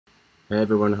Hey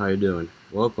everyone, how you doing?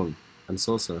 Welcome. I'm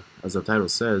Sosa. As the title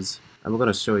says, I'm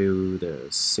gonna show you the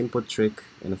simple trick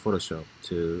in Photoshop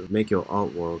to make your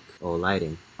artwork or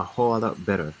lighting a whole lot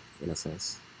better in a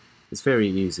sense. It's very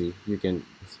easy. You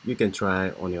can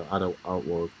try on your other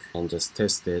artwork and just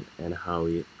test it and how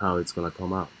it's gonna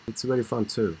come out. It's very fun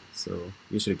too, so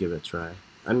you should give it a try.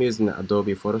 I'm using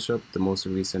Adobe Photoshop, the most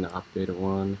recent updated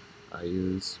one. I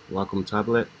use Wacom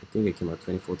tablet. I think it came out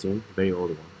 2014, very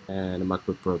old one, and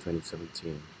MacBook Pro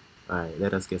 2017. Alright,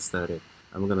 let us get started.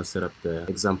 I'm gonna set up the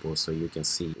example so you can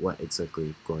see what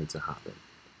exactly going to happen.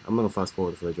 I'm gonna fast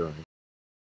forward for the drawing.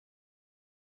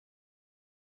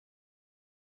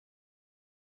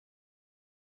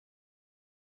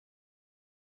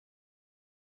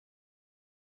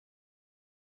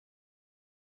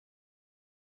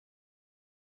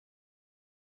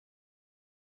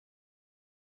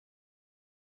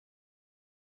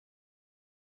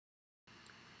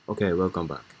 Okay, welcome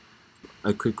back.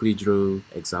 I quickly drew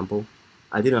example.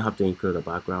 I didn't have to include the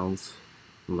backgrounds,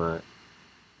 but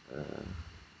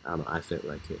I felt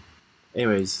like it.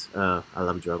 Anyways, I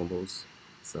love Dragon Balls,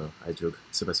 so I drew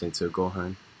Super Saiyan 2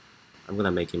 Gohan. I'm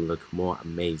gonna make him look more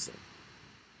amazing.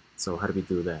 So how do we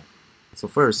do that? So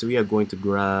first, we are going to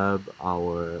grab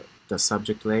the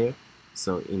subject layer.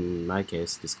 So in my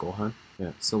case, this Gohan.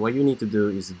 Yeah. So what you need to do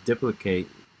is duplicate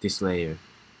this layer.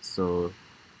 So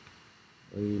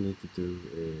what you need to do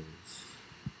is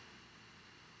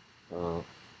uh,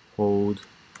 hold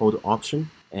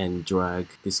Option and drag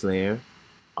this layer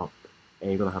up, and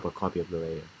you're gonna have a copy of the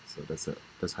layer. So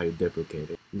that's how you duplicate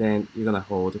it. Then you're gonna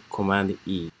hold Command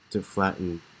E to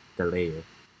flatten the layer,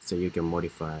 so you can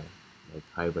modify like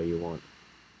however you want.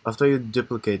 After you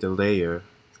duplicate the layer,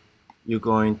 you're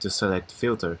going to select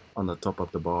Filter on the top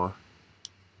of the bar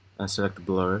and select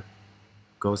Blur,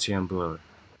 Gaussian Blur.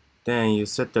 Then you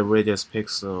set the radius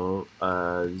pixel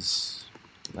as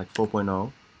like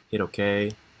 4.0, hit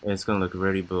OK, and it's gonna look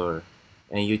very blur.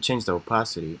 And you change the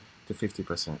opacity to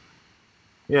 50%.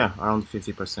 Yeah, around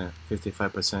 50%, 55%,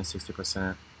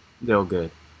 60%, they're all good.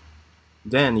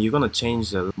 Then you're gonna change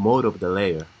the mode of the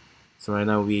layer. So right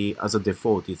now as a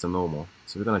default, it's a normal.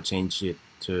 So we're gonna change it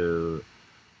to,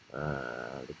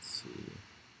 let's see,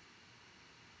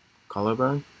 color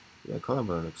burn. Yeah, color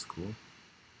burn looks cool.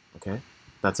 Okay,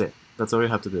 that's it. That's all you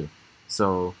have to do.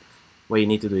 So what you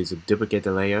need to do is to duplicate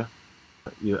the layer.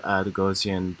 You add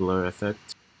Gaussian blur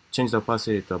effect, change the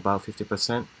opacity to about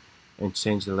 50%, and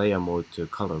change the layer mode to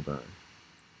color burn.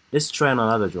 Let's try on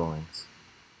other drawings.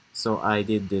 So I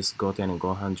did this Goten and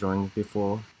Gohan drawing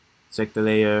before. Select the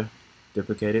layer,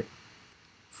 duplicate it,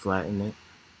 flatten it,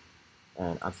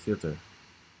 and add filter.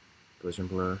 Gaussian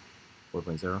blur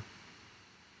 4.0.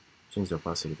 Change the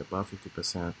opacity to about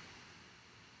 50%,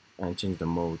 and change the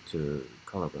mode to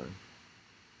color burn.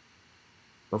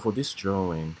 But for this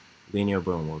drawing, linear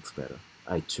burn works better.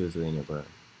 I choose linear burn.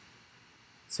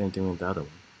 Same thing with the other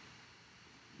one.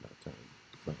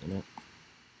 Flatten it,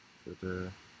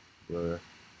 filter, blur,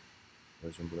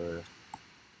 Gaussian blur.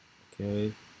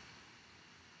 Okay.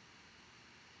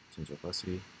 Change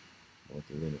opacity, more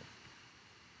to linear.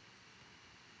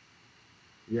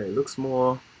 Yeah, it looks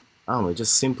more, I don't know,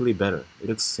 just simply better. It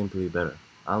looks simply better.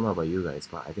 I don't know about you guys,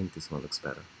 but I think this one looks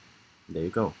better. There you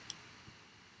go.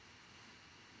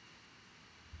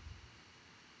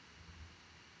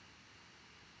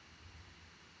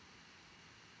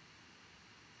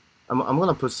 I'm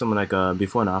gonna put some like a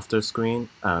before and after screen,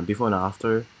 before and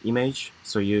after image,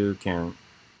 so you can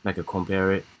like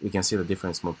compare it. You can see the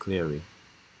difference more clearly.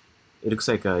 It looks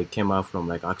like it came out from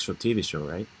like actual TV show,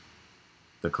 right?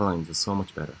 The coloring is so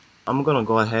much better. I'm gonna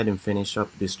go ahead and finish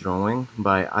up this drawing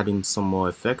by adding some more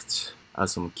effects, add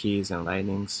some keys and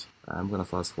lightnings. I'm gonna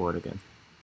fast forward again.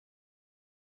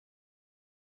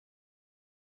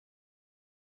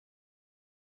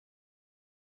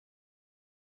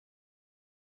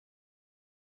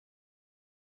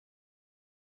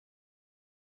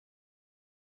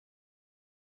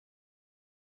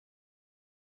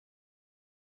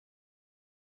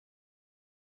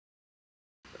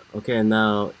 Okay,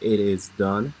 now it is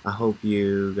done. I hope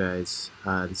you guys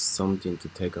had something to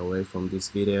take away from this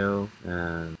video,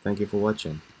 and thank you for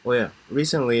watching. Oh yeah,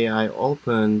 recently I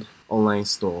opened online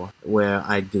store where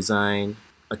I designed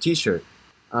a t-shirt.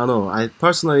 I don't know, I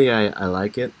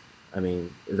like it. I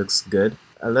mean, it looks good.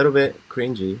 A little bit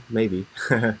cringy, maybe.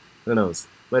 Who knows?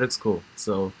 But it looks cool.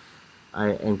 So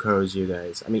I encourage you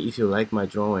guys. I mean, if you like my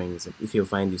drawings, if you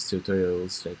find these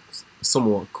tutorials like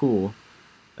somewhat cool,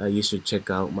 you should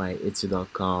check out my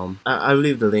Etsy.com. I'll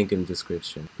leave the link in the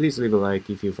description. Please leave a like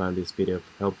if you found this video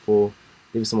helpful.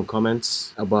 Leave some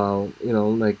comments about,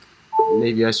 like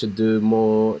maybe I should do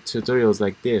more tutorials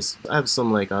like this. I have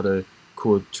some like other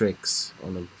cool tricks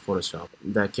on the Photoshop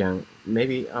that can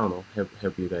maybe, I don't know,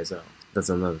 help you guys out. That's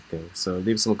another thing. So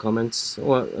leave some comments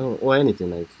or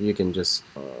anything, like you can just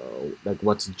like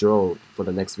what to draw for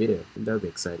the next video. That'll be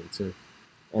exciting too.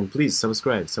 And please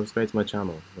subscribe to my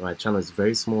channel. My channel is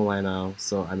very small right now,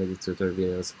 so I make tutorial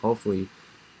videos. Hopefully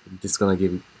this is gonna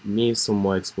give me some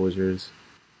more exposures.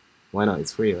 Why not?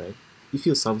 It's free, right? If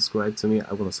you subscribe to me,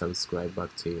 I'm gonna subscribe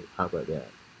back to you. How about that?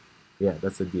 Yeah,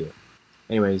 that's the deal.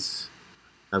 Anyways,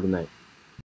 have a good night.